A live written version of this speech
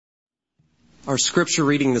Our scripture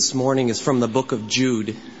reading this morning is from the book of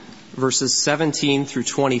Jude, verses 17 through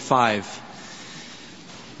 25.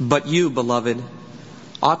 But you, beloved,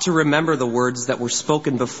 ought to remember the words that were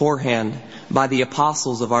spoken beforehand by the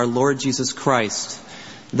apostles of our Lord Jesus Christ,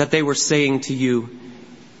 that they were saying to you,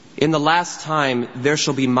 in the last time there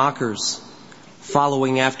shall be mockers,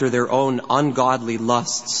 following after their own ungodly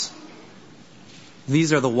lusts.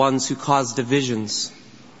 These are the ones who cause divisions,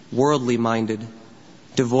 worldly minded,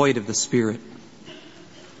 devoid of the Spirit.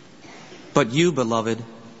 But you, beloved,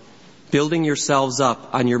 building yourselves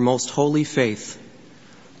up on your most holy faith,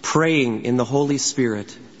 praying in the Holy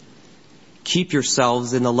Spirit, keep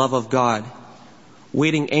yourselves in the love of God,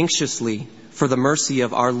 waiting anxiously for the mercy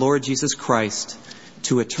of our Lord Jesus Christ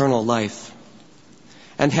to eternal life.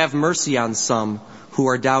 And have mercy on some who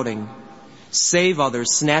are doubting. Save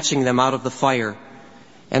others, snatching them out of the fire.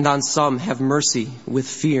 And on some have mercy with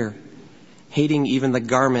fear, hating even the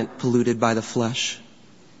garment polluted by the flesh.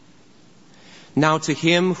 Now to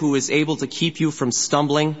Him who is able to keep you from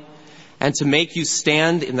stumbling and to make you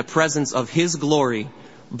stand in the presence of His glory,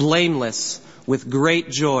 blameless, with great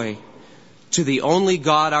joy, to the only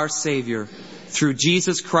God our Savior, through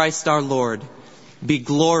Jesus Christ our Lord, be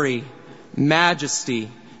glory, majesty,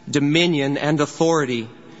 dominion, and authority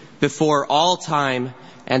before all time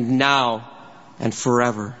and now and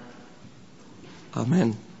forever.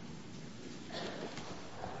 Amen.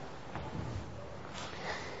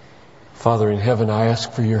 Father in heaven, I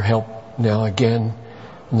ask for your help now again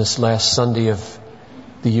on this last Sunday of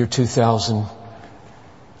the year 2000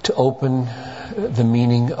 to open the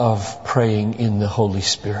meaning of praying in the Holy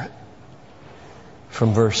Spirit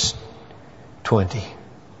from verse 20.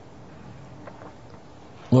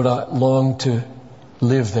 Lord, I long to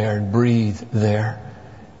live there and breathe there.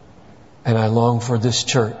 And I long for this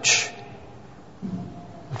church,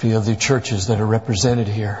 the other churches that are represented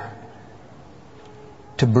here,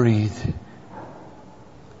 to breathe,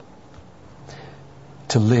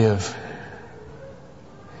 to live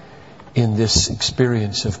in this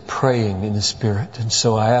experience of praying in the Spirit. And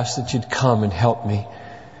so I ask that you'd come and help me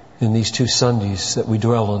in these 2 Sundays that we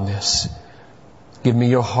dwell on this. Give me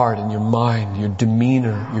your heart and your mind, your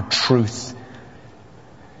demeanor, your truth.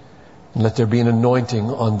 And let there be an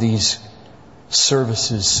anointing on these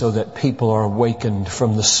services so that people are awakened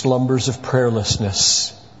from the slumbers of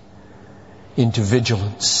prayerlessness into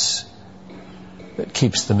vigilance that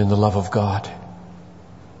keeps them in the love of God.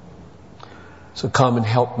 So come and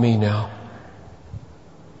help me now.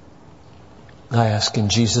 I ask in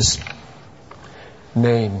Jesus'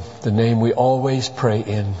 name, the name we always pray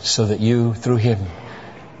in, so that you, through Him,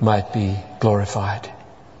 might be glorified.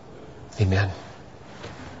 Amen.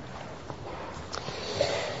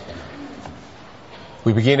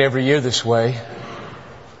 We begin every year this way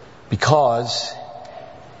because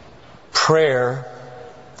prayer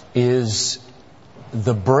is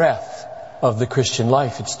the breath of the Christian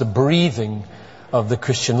life. It's the breathing of the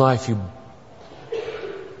Christian life. You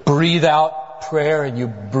breathe out prayer and you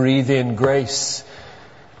breathe in grace.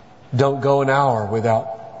 Don't go an hour without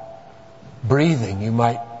breathing. You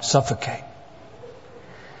might suffocate.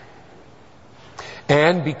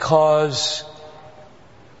 And because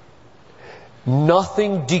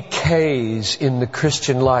nothing decays in the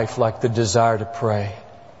Christian life like the desire to pray.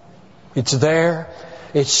 It's there.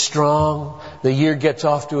 It's strong. The year gets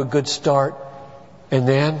off to a good start. And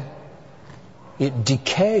then it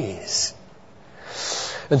decays.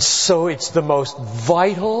 And so it's the most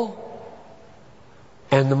vital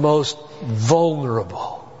and the most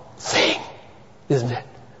vulnerable thing, isn't it?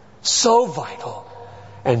 So vital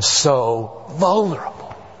and so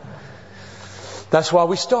vulnerable. That's why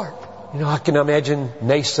we start. You know, I can imagine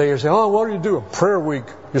naysayers say, oh, what do you do? A prayer week.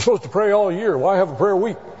 You're supposed to pray all year. Why have a prayer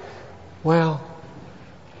week? Well,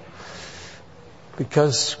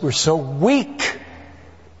 because we're so weak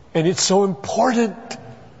and it's so important.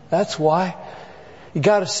 That's why. You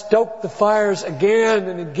got to stoke the fires again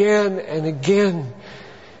and again and again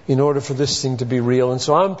in order for this thing to be real. And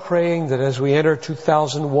so I'm praying that as we enter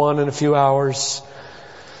 2001 in a few hours,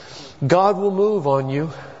 God will move on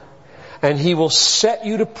you and He will set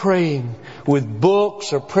you to praying with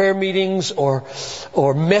books or prayer meetings or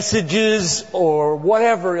messages or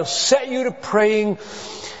whatever. He'll set you to praying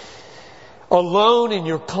alone in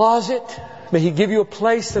your closet. May He give you a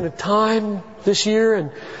place and a time this year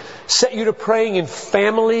and set you to praying in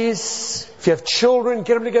families. If you have children,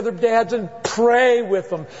 get them together, dads, and pray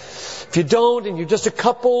with them. If you don't, and you're just a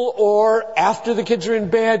couple, or after the kids are in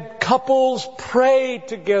bed, couples pray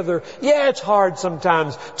together. Yeah, it's hard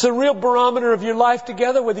sometimes. It's a real barometer of your life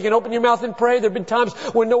together, whether you can open your mouth and pray. There have been times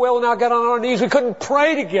when Noel and I got on our knees, we couldn't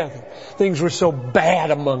pray together. Things were so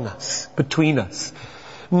bad among us, between us.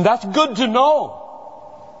 And that's good to know.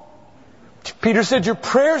 Peter said your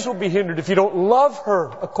prayers will be hindered if you don't love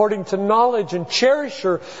her according to knowledge and cherish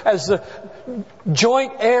her as the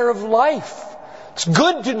joint heir of life. It's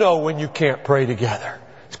good to know when you can't pray together.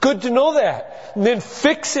 It's good to know that. And then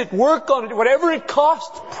fix it, work on it, whatever it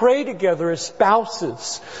costs, pray together as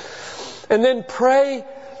spouses. And then pray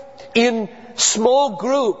in small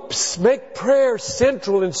groups. Make prayer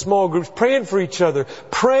central in small groups, praying for each other.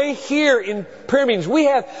 Pray here in prayer meetings. We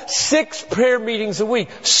have 6 prayer meetings a week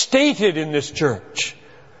stated in this church.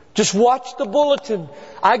 Just watch the bulletin.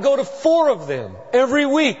 I go to 4 of them every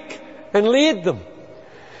week and lead them.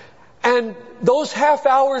 And those half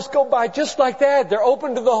hours go by just like that. They're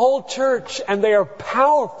open to the whole church, and they are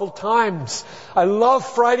powerful times. I love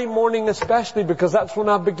Friday morning especially because that's when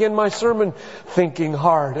I begin my sermon thinking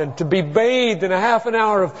hard. And to be bathed in a half an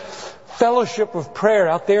hour of fellowship of prayer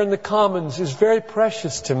out there in the commons is very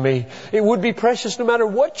precious to me. It would be precious no matter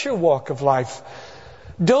what your walk of life.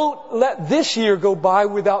 Don't let this year go by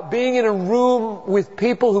without being in a room with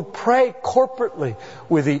people who pray corporately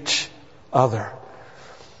with each other.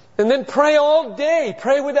 And then pray all day.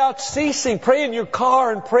 Pray without ceasing. Pray in your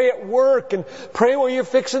car and pray at work and pray while you're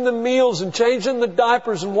fixing the meals and changing the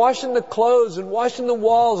diapers and washing the clothes and washing the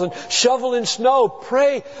walls and shoveling snow.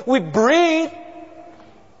 Pray. We breathe.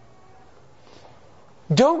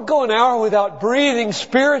 Don't go an hour without breathing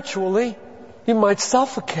spiritually. You might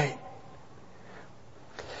suffocate.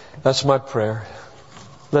 That's my prayer.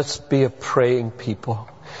 Let's be a praying people.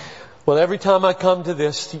 Well, every time I come to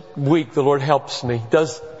this week, the Lord helps me.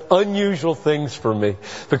 Does unusual things for me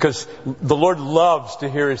because the Lord loves to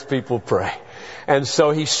hear His people pray. And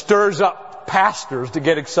so He stirs up pastors to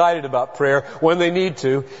get excited about prayer when they need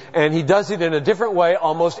to. And He does it in a different way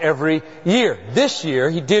almost every year. This year,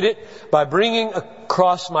 He did it by bringing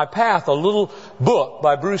across my path a little book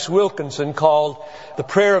by Bruce Wilkinson called The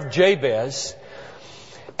Prayer of Jabez.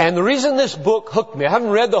 And the reason this book hooked me, I haven't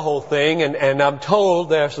read the whole thing, and I'm told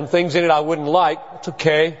there are some things in it I wouldn't like. It's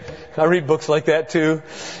okay. I read books like that too.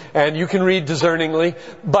 And you can read discerningly.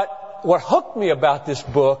 But what hooked me about this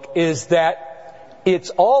book is that it's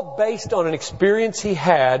all based on an experience he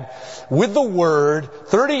had with the Word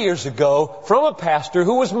 30 years ago from a pastor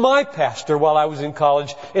who was my pastor while I was in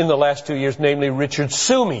college in the last 2 years, namely Richard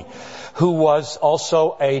Sumey, who was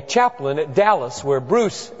also a chaplain at Dallas where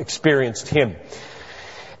Bruce experienced him.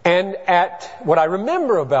 And what I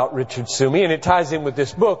remember about Richard Sumey, and it ties in with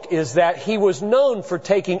this book, is that he was known for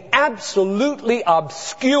taking absolutely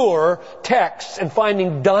obscure texts and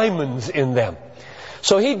finding diamonds in them.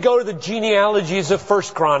 So he'd go to the genealogies of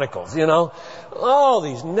First Chronicles, all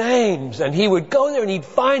these names, and he would go there and he'd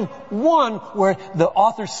find one where the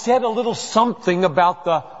author said a little something about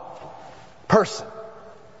the person.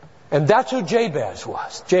 And that's who Jabez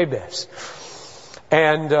was. Jabez.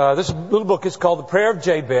 And this little book is called The Prayer of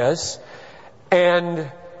Jabez. And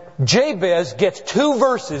Jabez gets 2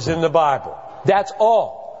 verses in the Bible. That's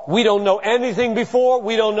all. We don't know anything before.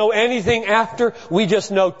 We don't know anything after. We just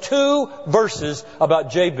know 2 verses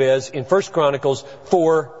about Jabez in 1 Chronicles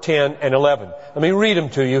 4, 10, and 11. Let me read them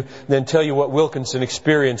to you, then tell you what Wilkinson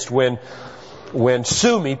experienced when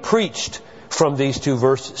Sumey preached from these 2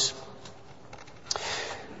 verses.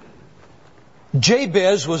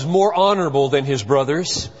 Jabez was more honorable than his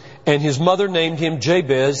brothers, and his mother named him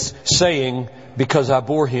Jabez, saying, because I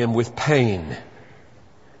bore him with pain.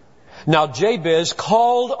 Now Jabez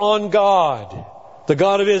called on God, the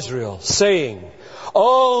God of Israel, saying,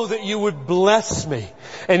 oh, that you would bless me,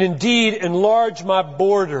 and indeed enlarge my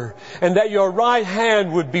border, and that your right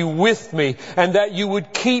hand would be with me, and that you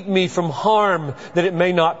would keep me from harm, that it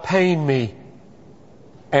may not pain me.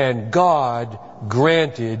 And God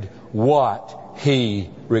granted what he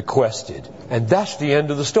requested. And that's the end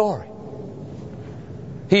of the story.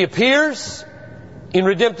 He appears in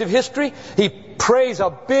redemptive history. He prays a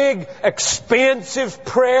big, expansive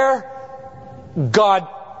prayer. God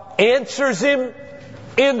answers him.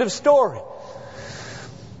 End of story.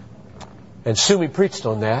 And Sumey preached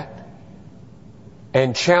on that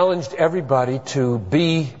and challenged everybody to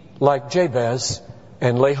be like Jabez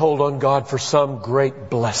and lay hold on God for some great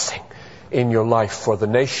blessing in your life for the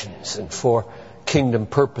nations and for kingdom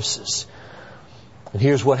purposes. And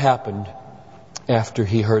here's what happened after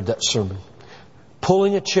he heard that sermon.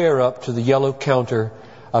 Pulling a chair up to the yellow counter,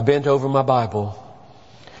 I bent over my Bible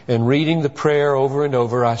And reading the prayer over and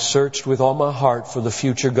over, I searched with all my heart for the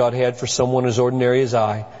future God had for someone as ordinary as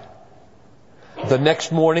I. The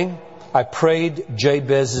next morning, I prayed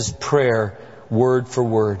Jabez's prayer word for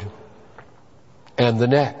word. And the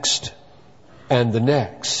next. And the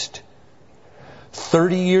next.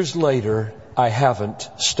 30 years later, I haven't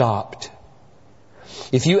stopped.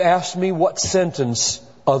 If you ask me what sentence,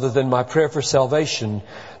 other than my prayer for salvation,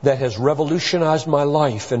 that has revolutionized my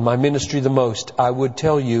life and my ministry the most, I would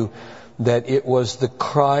tell you that it was the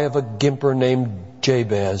cry of a gimper named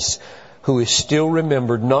Jabez, who is still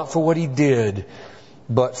remembered not for what he did,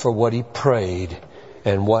 but for what he prayed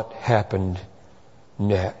and what happened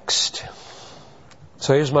next.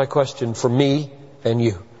 So here's my question for me and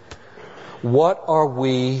you. What are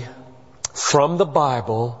we from the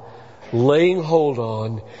Bible laying hold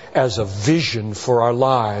on as a vision for our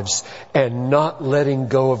lives and not letting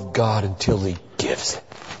go of God until He gives it?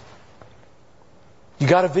 You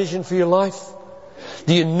got a vision for your life?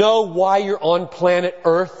 Do you know why you're on planet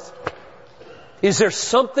Earth? Is there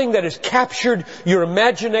something that has captured your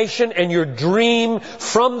imagination and your dream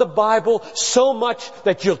from the Bible so much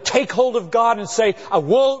that you'll take hold of God and say, I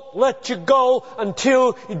won't let you go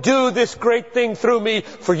until you do this great thing through me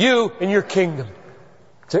for you and your kingdom?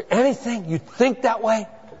 Is there anything you think that way?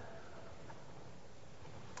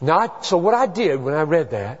 So what I did when I read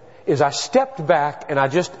that is I stepped back and I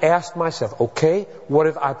just asked myself, okay, what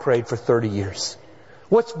have I prayed for 30 years?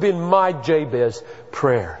 What's been my Jabez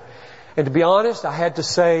prayer? And to be honest, I had to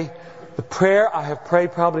say the prayer I have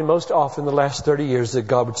prayed probably most often the last 30 years is that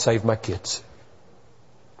God would save my kids.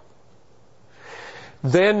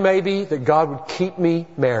 Then maybe that God would keep me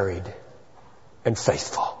married and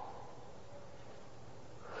faithful.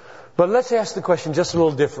 But let's ask the question just a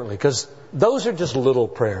little differently, because those are just little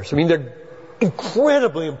prayers. I mean, they're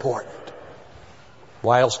incredibly important.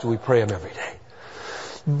 Why else do we pray them every day?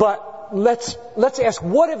 But let's ask,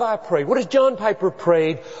 what have I prayed? What has John Piper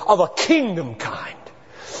prayed of a kingdom kind?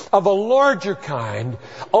 Of a larger kind?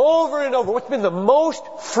 Over and over. What's been the most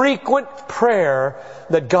frequent prayer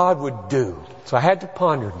that God would do? So I had to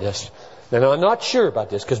ponder this. And I'm not sure about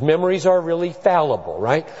this because memories are really fallible,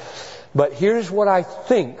 right? But here's what I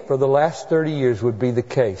think for the last 30 years would be the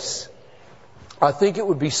case. I think it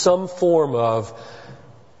would be some form of,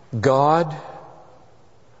 God,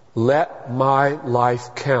 let my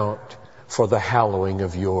life count for the hallowing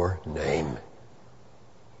of your name.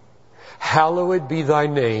 Hallowed be thy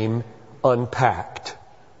name unpacked.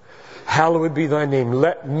 Hallowed be thy name.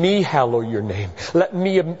 Let me hallow your name. Let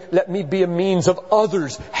me be a means of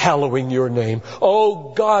others hallowing your name.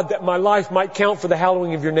 Oh God, that my life might count for the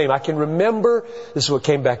hallowing of your name. I can remember, this is what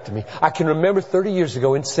came back to me. I can remember 30 years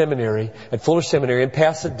ago in seminary, at Fuller Seminary in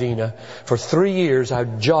Pasadena, for 3 years I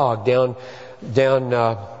jogged down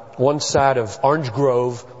one side of Orange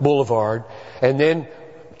Grove Boulevard and then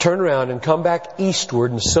turn around and come back eastward,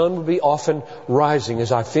 and the sun would be often rising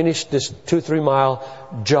as I finished this 2-3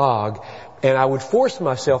 mile jog, and I would force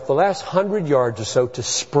myself the last 100 yards or so to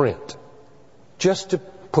sprint, just to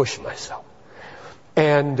push myself.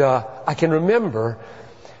 And I can remember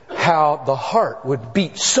how the heart would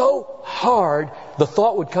beat so hard, the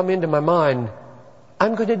thought would come into my mind,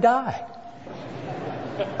 I'm going to die.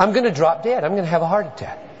 I'm going to drop dead. I'm going to have a heart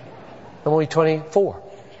attack. I'm only 24.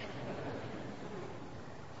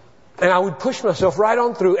 And I would push myself right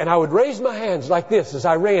on through, and I would raise my hands like this as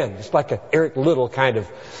I ran. Just like an Eric Little kind of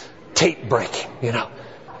tape breaking, you know.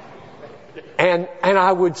 And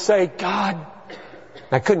I would say, God,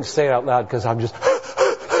 I couldn't say it out loud because I'm just...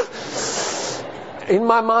 In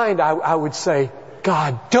my mind, I would say,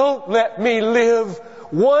 God, don't let me live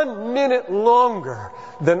 1 minute longer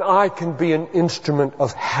than I can be an instrument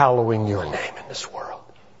of hallowing your name in this world.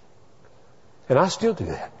 And I still do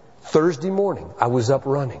that. Thursday morning, I was up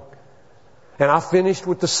running. And I finished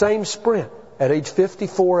with the same sprint at age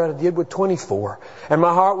 54 as I did with 24. And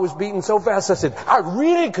my heart was beating so fast, I said, I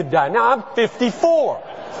really could die. Now I'm 54.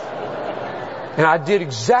 And I did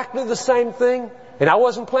exactly the same thing. And I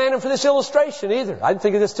wasn't planning for this illustration either. I didn't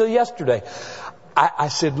think of this till yesterday. I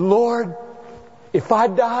said, Lord, if I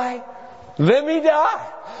die, let me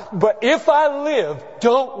die. But if I live,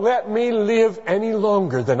 don't let me live any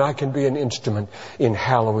longer than I can be an instrument in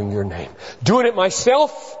hallowing your name. Doing it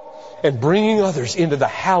myself and bringing others into the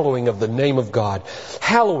hallowing of the name of God.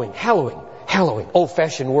 Hallowing.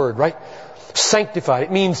 Old-fashioned word, right? Sanctified.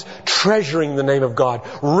 It means treasuring the name of God,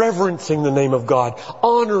 reverencing the name of God,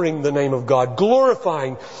 honoring the name of God,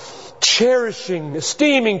 glorifying, cherishing,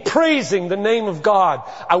 esteeming, praising the name of God.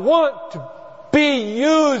 I want to be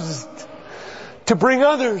used to bring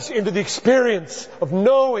others into the experience of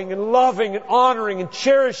knowing and loving and honoring and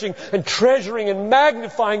cherishing and treasuring and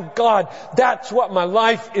magnifying God. That's what my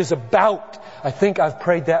life is about. I think I've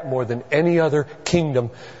prayed that more than any other kingdom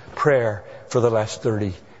prayer for the last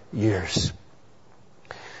 30 years.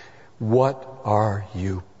 What are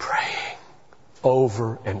you praying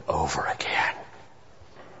over and over again?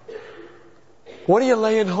 What are you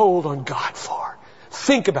laying hold on God for?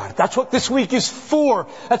 Think about it. That's what this week is for.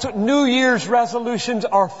 That's what New Year's resolutions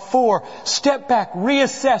are for. Step back,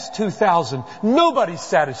 reassess 2000. Nobody's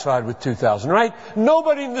satisfied with 2000, right?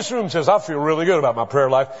 Nobody in this room says, I feel really good about my prayer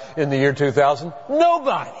life in the year 2000.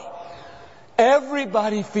 Nobody.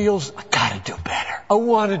 Everybody feels, I gotta do better. I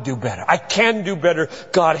want to do better. I can do better.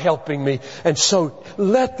 God helping me. And so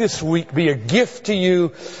let this week be a gift to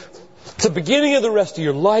you. It's the beginning of the rest of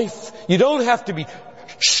your life. You don't have to be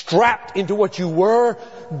strapped into what you were.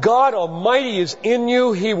 God Almighty is in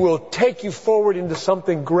you. He will take you forward into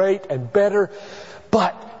something great and better.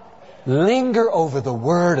 But linger over the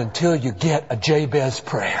Word until you get a Jabez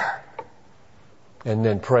prayer. And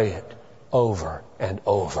then pray it over and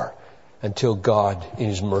over until God, in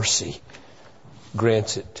His mercy,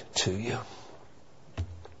 grants it to you.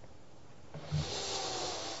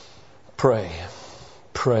 Pray,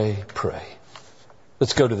 pray, pray.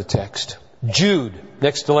 Let's go to the text. Jude,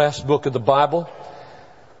 next to last book of the Bible,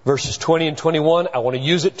 verses 20 and 21. I want to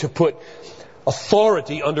use it to put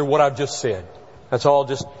authority under what I've just said. That's all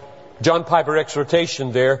just John Piper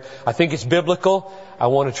exhortation there. I think it's biblical. I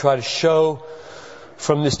want to try to show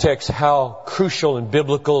from this text how crucial and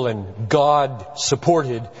biblical and God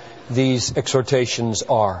supported these exhortations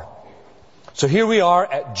are. So here we are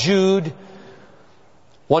at Jude,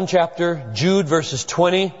 one chapter, Jude verses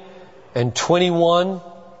 20 and 21.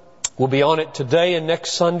 We'll be on it today and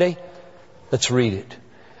next Sunday. Let's read it.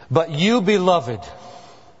 But you, beloved,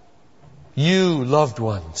 you loved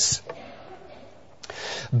ones,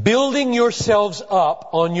 building yourselves up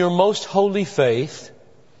on your most holy faith,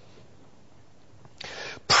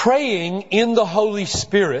 praying in the Holy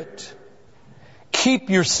Spirit, keep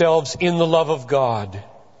yourselves in the love of God,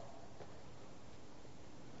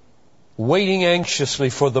 waiting anxiously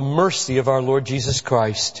for the mercy of our Lord Jesus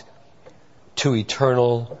Christ to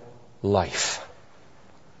eternal life.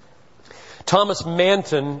 Thomas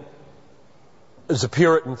Manton is a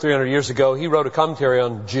Puritan 300 years ago. He wrote a commentary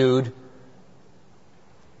on Jude.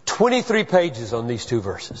 23 pages on these two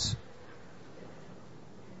verses.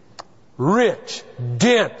 Rich,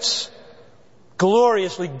 dense,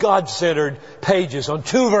 gloriously God-centered pages on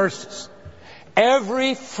two verses.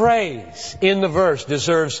 Every phrase in the verse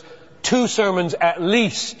deserves 2 sermons at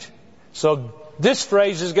least. So this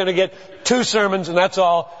phrase is going to get 2 sermons and that's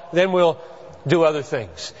all. Then we'll do other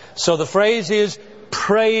things. So the phrase is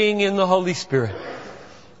praying in the Holy Spirit.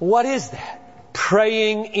 What is that?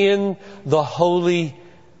 Praying in the Holy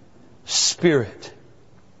Spirit.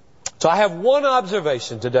 So I have one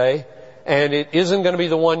observation today, and it isn't going to be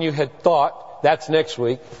the one you had thought. That's next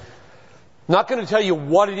week. I'm not going to tell you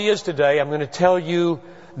what it is today. I'm going to tell you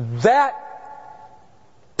that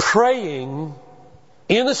praying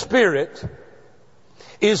in the Spirit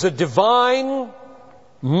is a divine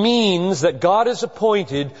means that God has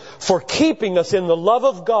appointed for keeping us in the love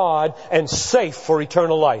of God and safe for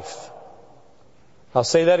eternal life. I'll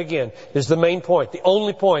say that again. Is the main point, the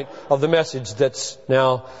only point of the message that's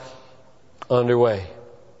now underway.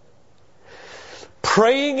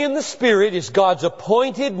 Praying in the Spirit is God's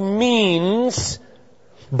appointed means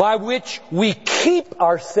by which we keep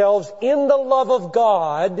ourselves in the love of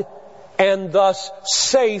God and thus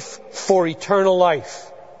safe for eternal life.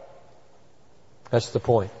 That's the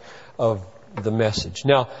point of the message.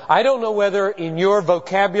 Now, I don't know whether in your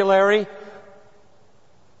vocabulary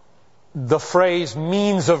the phrase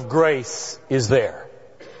means of grace is there.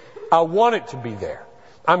 I want it to be there.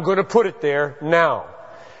 I'm going to put it there now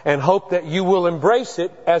and hope that you will embrace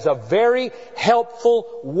it as a very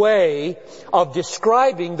helpful way of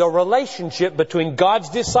describing the relationship between God's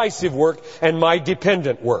decisive work and my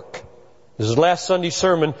dependent work. This is last Sunday's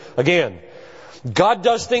sermon again. God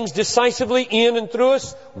does things decisively in and through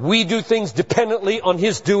us. We do things dependently on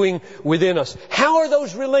His doing within us. How are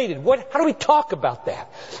those related? How do we talk about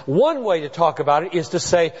that? One way to talk about it is to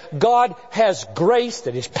say God has grace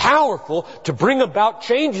that is powerful to bring about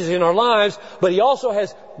changes in our lives, but He also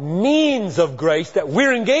has means of grace that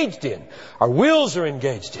we're engaged in. Our wills are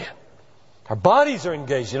engaged in. Our bodies are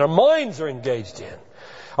engaged in. Our minds are engaged in.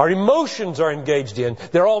 Our emotions are engaged in.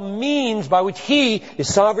 They're all means by which He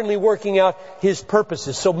is sovereignly working out His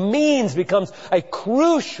purposes. So means becomes a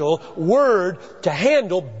crucial word to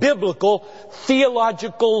handle biblical,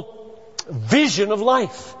 theological vision of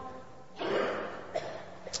life.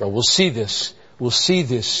 Now we'll see this. We'll see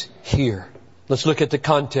this here. Let's look at the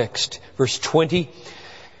context. Verse 20.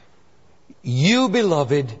 You,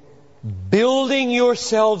 beloved, building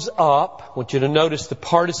yourselves up. I want you to notice the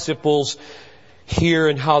participles here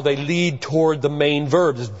and how they lead toward the main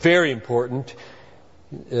verb. It's very important.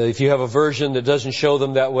 If you have a version that doesn't show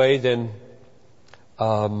them that way, then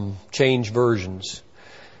change versions.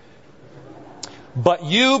 But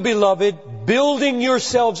you, beloved, building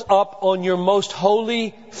yourselves up on your most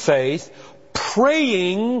holy faith,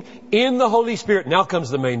 praying in the Holy Spirit. Now comes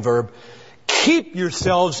the main verb. Keep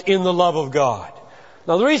yourselves in the love of God.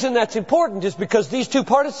 Now the reason that's important is because these two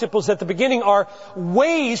participles at the beginning are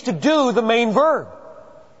ways to do the main verb.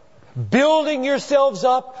 Building yourselves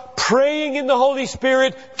up, praying in the Holy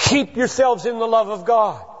Spirit, keep yourselves in the love of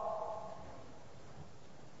God.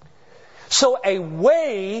 So a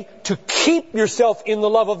way to keep yourself in the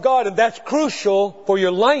love of God, and that's crucial for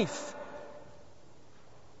your life.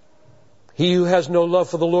 He who has no love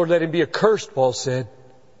for the Lord, let him be accursed, Paul said.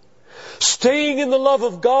 Staying in the love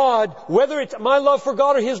of God, whether it's my love for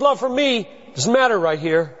God or His love for me, doesn't matter right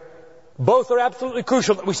here. Both are absolutely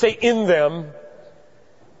crucial that we stay in them.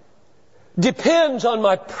 Depends on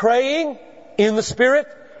my praying in the Spirit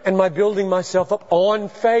and my building myself up on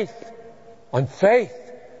faith. On faith.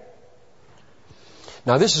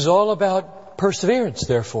 Now this is all about perseverance,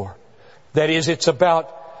 therefore. That is, it's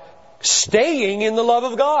about staying in the love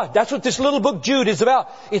of God. That's what this little book Jude is about.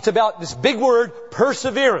 It's about this big word,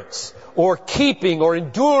 perseverance, or keeping, or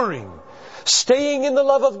enduring. Staying in the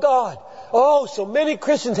love of God. Oh, so many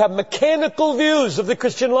Christians have mechanical views of the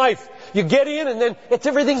Christian life. You get in and then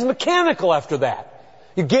everything's mechanical after that.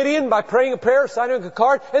 You get in by praying a prayer, signing a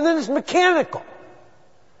card, and then it's mechanical.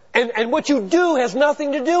 And what you do has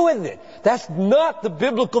nothing to do with it. That's not the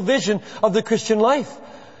biblical vision of the Christian life.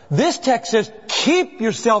 This text says, keep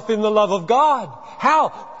yourself in the love of God. How?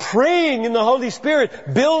 Praying in the Holy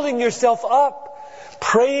Spirit, building yourself up.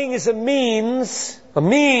 Praying is a means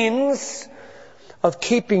of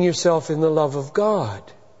keeping yourself in the love of God.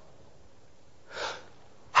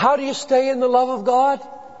 How do you stay in the love of God?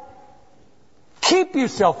 Keep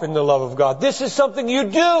yourself in the love of God. This is something you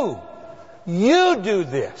do. You do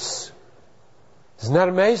this. Isn't that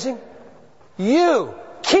amazing? You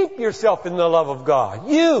keep yourself in the love of God.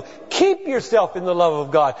 You keep yourself in the love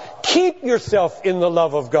of God. Keep yourself in the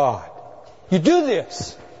love of God. You do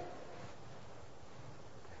this.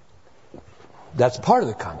 That's part of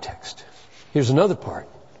the context. Here's another part.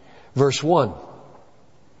 Verse 1.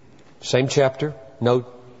 Same chapter. No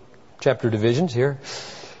chapter divisions here.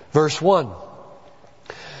 Verse 1.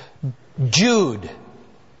 Jude,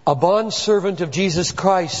 a bondservant of Jesus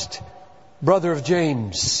Christ, brother of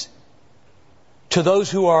James, to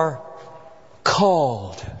those who are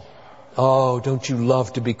called. Oh, don't you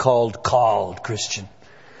love to be called Christian?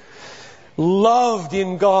 Loved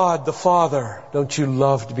in God the Father. Don't you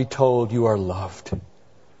love to be told you are loved?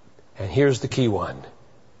 And here's the key one.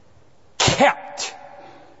 Kept.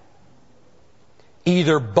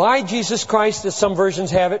 Either by Jesus Christ, as some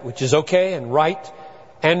versions have it, which is okay and right,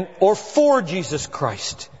 or for Jesus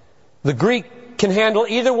Christ. The Greek can handle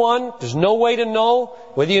either one. There's no way to know.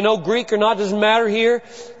 Whether you know Greek or not doesn't matter here.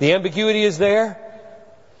 The ambiguity is there.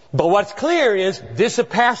 But what's clear is this is a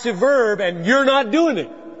passive verb and you're not doing it.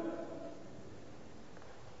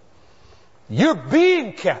 You're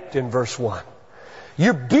being kept in verse 1.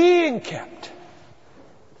 You're being kept.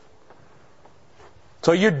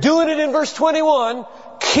 So you're doing it in verse 21.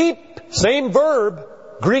 Keep, same verb,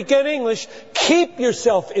 Greek and English, keep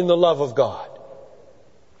yourself in the love of God.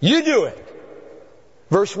 You do it.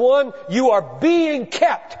 Verse 1, you are being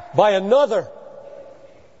kept by another.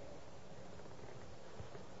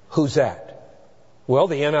 Who's that? Well,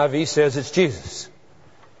 the NIV says it's Jesus.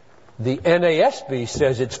 The NASB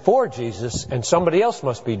says it's for Jesus and somebody else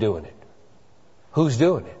must be doing it. Who's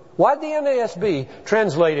doing it? Why did the NASB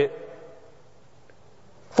translate it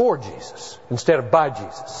for Jesus instead of by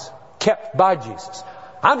Jesus? Kept by Jesus.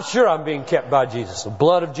 I'm sure I'm being kept by Jesus. The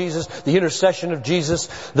blood of Jesus, the intercession of Jesus,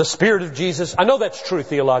 the Spirit of Jesus. I know that's true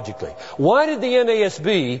theologically. Why did the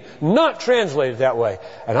NASB not translate it that way?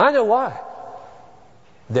 And I know why.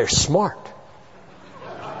 They're smart.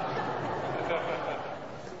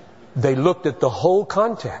 They looked at the whole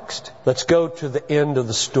context. Let's go to the end of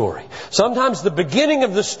the story. Sometimes the beginning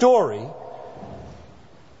of the story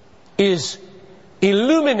is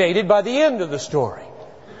illuminated by the end of the story.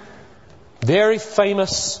 Very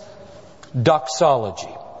famous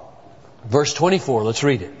doxology. Verse 24, let's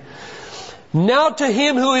read it. Now to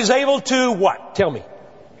him who is able to what? Tell me.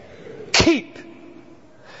 Keep.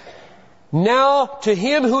 Now to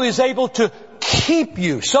him who is able to keep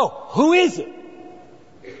you. So, who is it?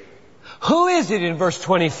 Who is it in verse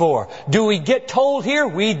 24? Do we get told here?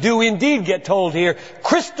 We do indeed get told here,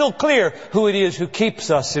 crystal clear, who it is who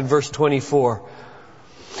keeps us in verse 24.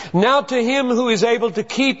 Now to Him who is able to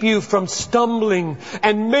keep you from stumbling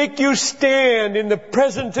and make you stand in the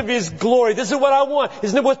presence of His glory. This is what I want.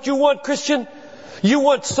 Isn't it what you want, Christian? You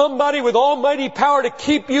want somebody with almighty power to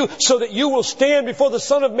keep you so that you will stand before the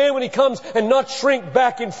Son of Man when He comes and not shrink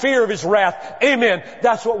back in fear of His wrath. Amen.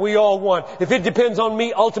 That's what we all want. If it depends on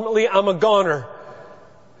me, ultimately I'm a goner.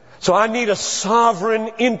 So I need a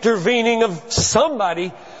sovereign intervening of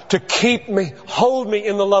somebody to keep me, hold me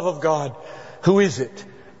in the love of God. Who is it?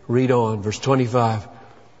 Read on, verse 25.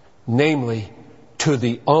 Namely, to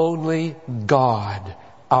the only God,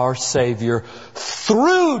 our Savior,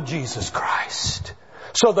 through Jesus Christ.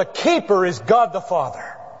 So the keeper is God the Father.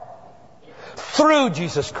 Through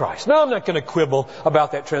Jesus Christ. Now I'm not going to quibble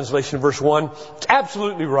about that translation in verse 1. It's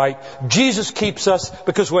absolutely right. Jesus keeps us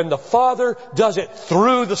because when the Father does it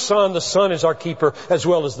through the Son is our keeper as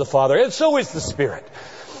well as the Father. And so is the Spirit.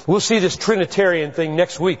 We'll see this Trinitarian thing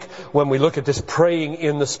next week when we look at this praying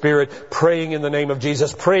in the Spirit, praying in the name of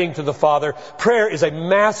Jesus, praying to the Father. Prayer is a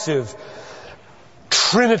massive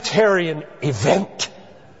Trinitarian event.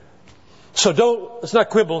 So let's not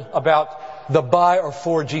quibble about the by or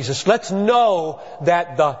for Jesus. Let's know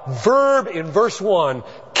that the verb in verse 1,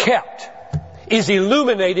 kept, is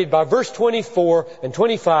illuminated by verse 24 and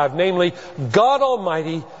 25, namely, God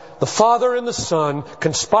Almighty, the Father and the Son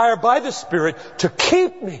conspire by the Spirit to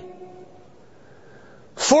keep me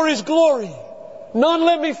for His glory. None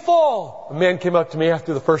let me fall. A man came up to me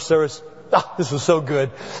after the first service. This was so good.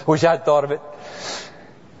 I wish I'd thought of it.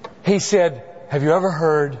 He said, have you ever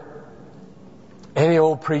heard any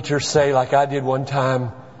old preacher say, like I did one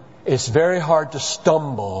time, it's very hard to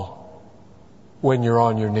stumble when you're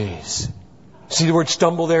on your knees. See the word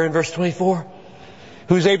stumble there in verse 24?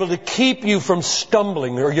 Who's able to keep you from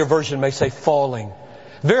stumbling, or your version may say falling.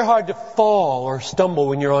 Very hard to fall or stumble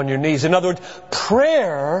when you're on your knees. In other words,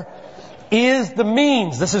 prayer is the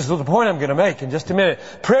means. This is the point I'm going to make in just a minute.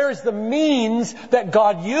 Prayer is the means that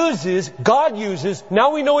God uses.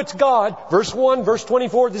 Now we know it's God. Verse 1, verse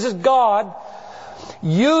 24, this is God.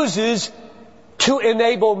 Uses to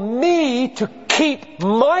enable me to keep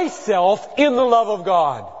myself in the love of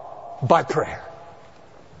God by prayer.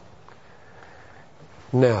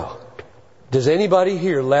 Now, does anybody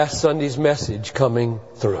hear last Sunday's message coming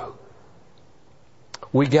through?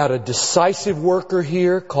 We got a decisive worker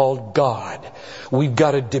here called God. We've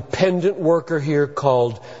got a dependent worker here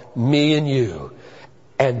called me and you.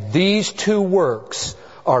 And these two works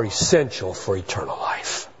are essential for eternal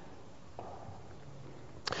life.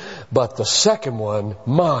 But the second one,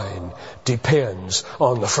 mine, depends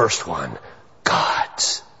on the first one,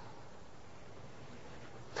 God's.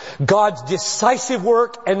 God's decisive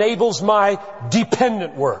work enables my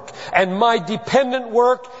dependent work. And my dependent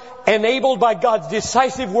work, enabled by God's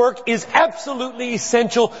decisive work, is absolutely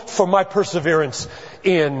essential for my perseverance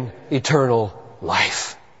in eternal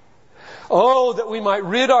life. Oh, that we might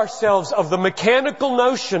rid ourselves of the mechanical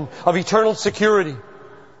notion of eternal security.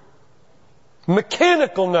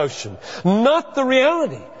 Mechanical notion, not the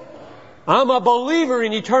reality. I'm a believer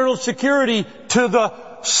in eternal security to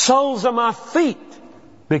the soles of my feet.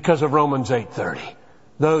 Because of Romans 8:30.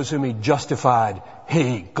 Those whom He justified,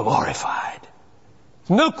 He glorified.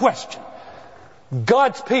 No question.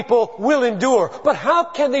 God's people will endure. But how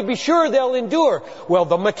can they be sure they'll endure? Well,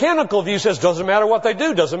 the mechanical view says, doesn't matter what they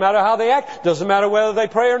do, doesn't matter how they act, doesn't matter whether they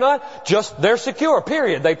pray or not, just they're secure,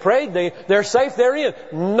 period. They prayed, they're safe, they're in.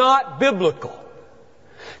 Not biblical.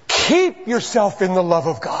 Keep yourself in the love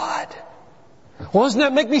of God. Well, doesn't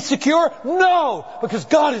that make me secure? No! Because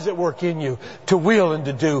God is at work in you to will and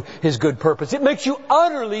to do His good purpose. It makes you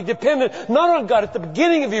utterly dependent, not on God at the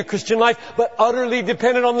beginning of your Christian life, but utterly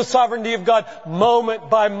dependent on the sovereignty of God moment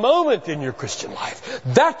by moment in your Christian life.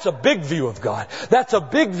 That's a big view of God. That's a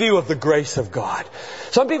big view of the grace of God.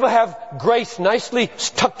 Some people have grace nicely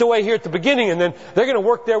tucked away here at the beginning, and then they're going to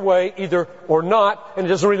work their way either or not, and it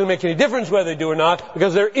doesn't really make any difference whether they do or not,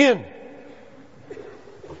 because they're in.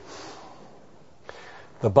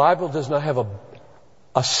 The Bible does not have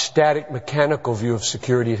a static mechanical view of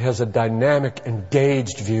security. It has a dynamic,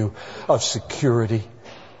 engaged view of security.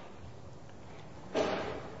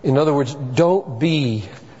 In other words, don't be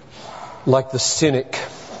like the cynic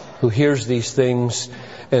who hears these things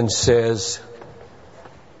and says,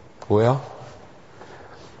 well,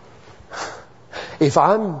 if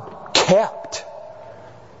I'm kept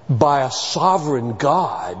by a sovereign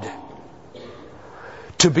God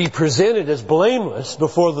to be presented as blameless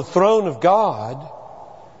before the throne of God,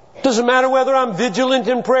 doesn't matter whether I'm vigilant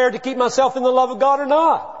in prayer to keep myself in the love of God or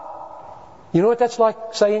not. You know what that's like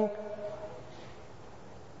saying?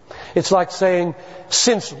 It's like saying,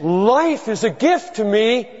 since life is a gift to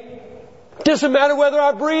me, it doesn't matter whether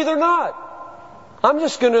I breathe or not. I'm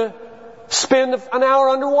just going to spend an hour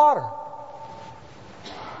underwater.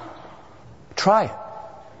 Try it.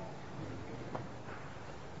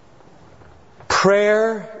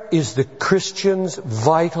 Prayer is the Christian's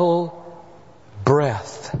vital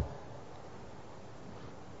breath.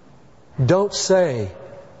 Don't say,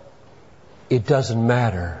 it doesn't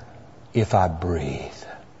matter if I breathe,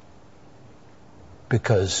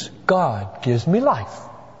 because God gives me life.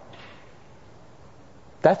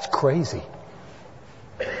 That's crazy.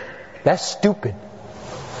 That's stupid.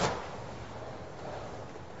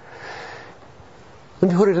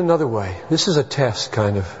 Let me put it another way. This is a test,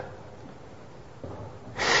 kind of.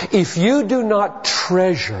 If you do not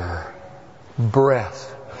treasure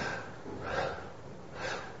breath,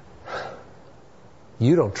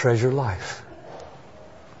 you don't treasure life.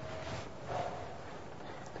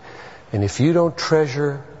 And if you don't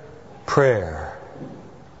treasure prayer,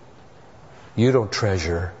 you don't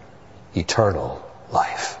treasure eternal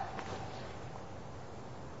life.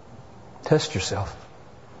 Test yourself.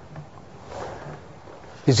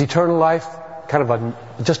 Is eternal life kind of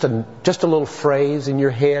just a little phrase in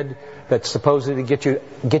your head that's supposedly get you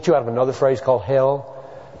out of another phrase called hell?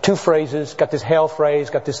 Two phrases, got this hell phrase,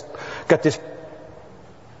 got this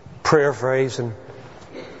prayer phrase, and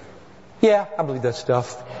yeah, I believe that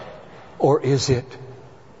stuff. Or is it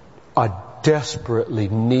a desperately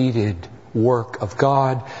needed work of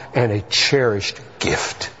God and a cherished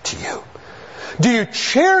gift to you? Do you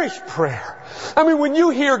cherish prayer? I mean, when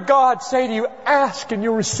you hear God say to you, ask and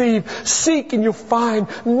you'll receive, seek and you'll find,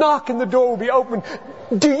 knock and the door will be open,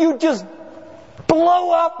 do you just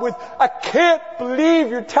blow up with, I can't believe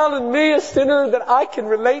you're telling me, a sinner, that I can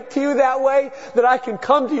relate to you that way, that I can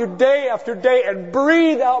come to you day after day and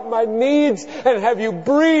breathe out my needs and have you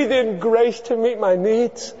breathe in grace to meet my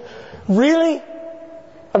needs? Really?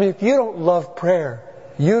 I mean, if you don't love prayer,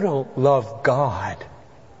 you don't love God.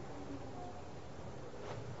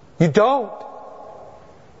 You don't.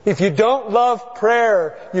 If you don't love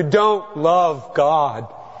prayer, you don't love God.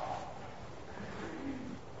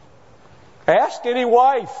 Ask any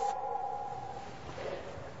wife.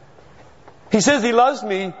 He says he loves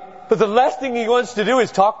me, but the last thing he wants to do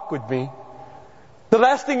is talk with me. The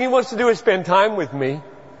last thing he wants to do is spend time with me.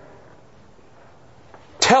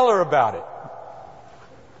 Tell her about it.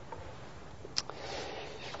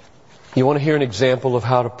 You want to hear an example of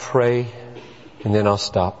how to pray? And then I'll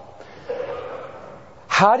stop.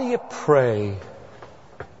 How do you pray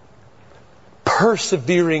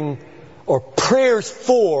persevering, or prayers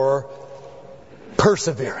for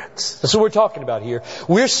perseverance? That's what we're talking about here.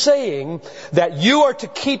 We're saying that you are to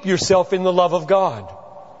keep yourself in the love of God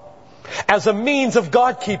as a means of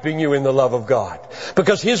God keeping you in the love of God,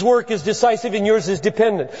 because His work is decisive and yours is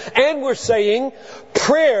dependent. And we're saying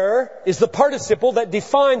prayer is the participle that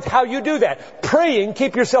defines how you do that. Praying,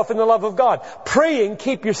 keep yourself in the love of God. Praying,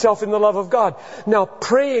 keep yourself in the love of God. Now,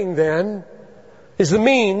 praying then is the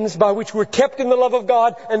means by which we're kept in the love of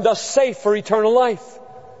God and thus safe for eternal life.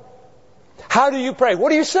 How do you pray? What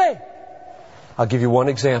do you say? I'll give you one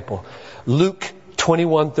example. Luke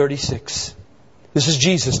 21:36. This is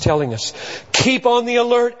Jesus telling us, keep on the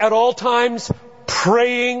alert at all times,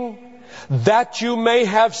 praying that you may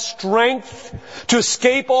have strength to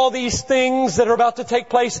escape all these things that are about to take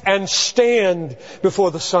place and stand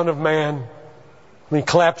before the Son of Man. And he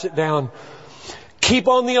claps it down. Keep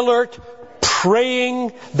on the alert,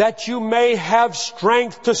 praying that you may have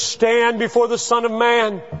strength to stand before the Son of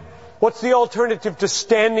Man. What's the alternative to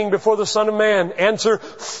standing before the Son of Man? Answer,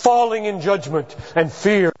 falling in judgment and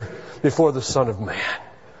fear before the Son of Man.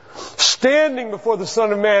 Standing before the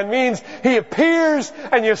Son of Man means He appears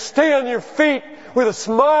and you stay on your feet with a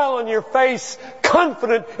smile on your face,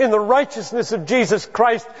 confident in the righteousness of Jesus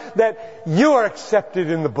Christ, that you are accepted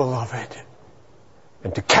in the Beloved.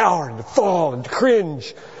 And to cower and to fall and to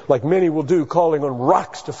cringe, like many will do, calling on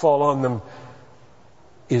rocks to fall on them,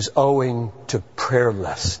 is owing to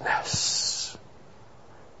prayerlessness.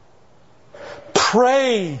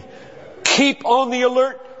 Pray. Keep on the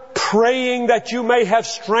alert, praying that you may have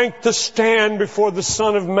strength to stand before the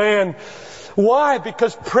Son of Man. Why?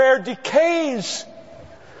 Because prayer decays.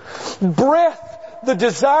 Breath, the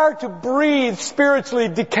desire to breathe spiritually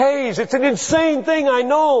decays. It's an insane thing, I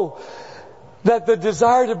know, that the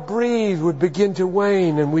desire to breathe would begin to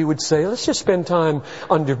wane and we would say, let's just spend time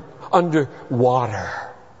under water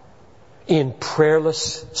in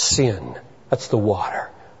prayerless sin. That's the water.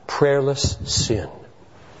 Prayerless sin.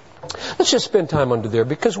 Let's just spend time under there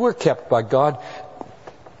because we're kept by God.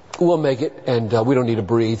 We'll make it, and we don't need to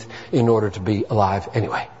breathe in order to be alive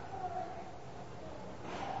anyway.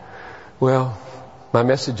 Well, my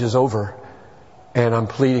message is over, and I'm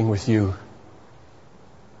pleading with you.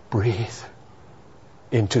 Breathe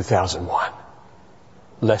in 2001,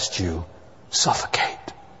 lest you suffocate.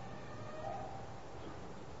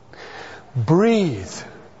 Breathe.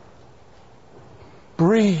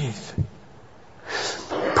 Breathe.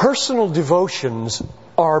 Personal devotions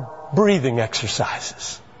are breathing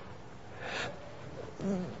exercises.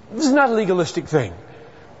 This is not a legalistic thing.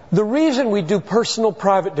 The reason we do personal,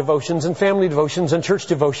 private devotions and family devotions and church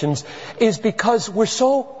devotions is because we're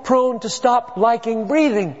so prone to stop liking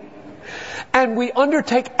breathing. And we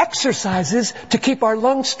undertake exercises to keep our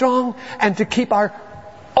lungs strong and to keep our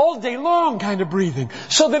all day long kind of breathing.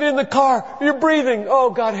 So that in the car, you're breathing. Oh,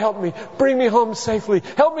 God, help me. Bring me home safely.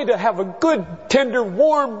 Help me to have a good, tender,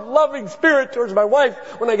 warm, loving spirit towards my wife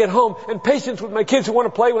when I get home. And patience with my kids who want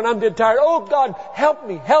to play when I'm dead tired. Oh, God, help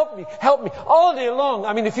me, help me, help me. All day long.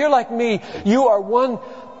 I mean, if you're like me,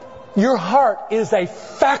 your heart is a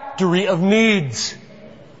factory of needs.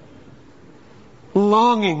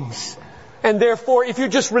 Longings. And therefore, if you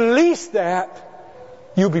just release that,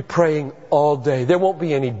 you'll be praying all day. There won't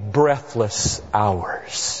be any breathless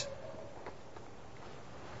hours.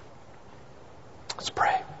 Let's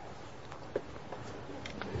pray.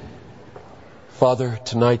 Father,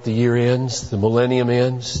 tonight the year ends, the millennium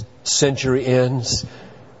ends, century ends.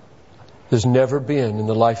 There's never been in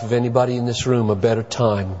the life of anybody in this room a better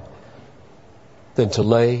time than to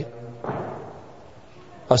lay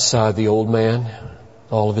aside the old man,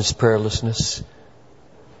 all of his prayerlessness,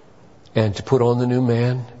 and to put on the new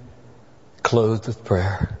man, clothed with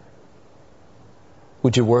prayer.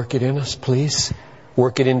 Would you work it in us, please?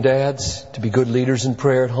 Work it in dads to be good leaders in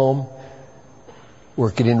prayer at home.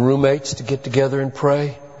 Work it in roommates to get together and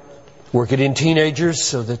pray. Work it in teenagers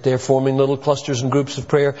so that they're forming little clusters and groups of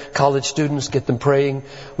prayer. College students, get them praying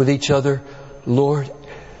with each other. Lord,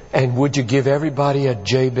 and would you give everybody a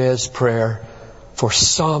Jabez prayer for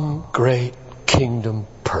some great kingdom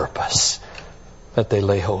purpose that they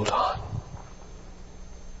lay hold on.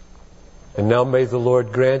 And now may the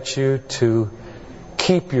Lord grant you to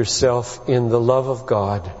keep yourself in the love of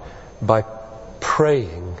God by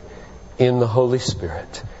praying in the Holy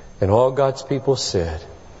Spirit. And all God's people said,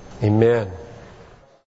 Amen.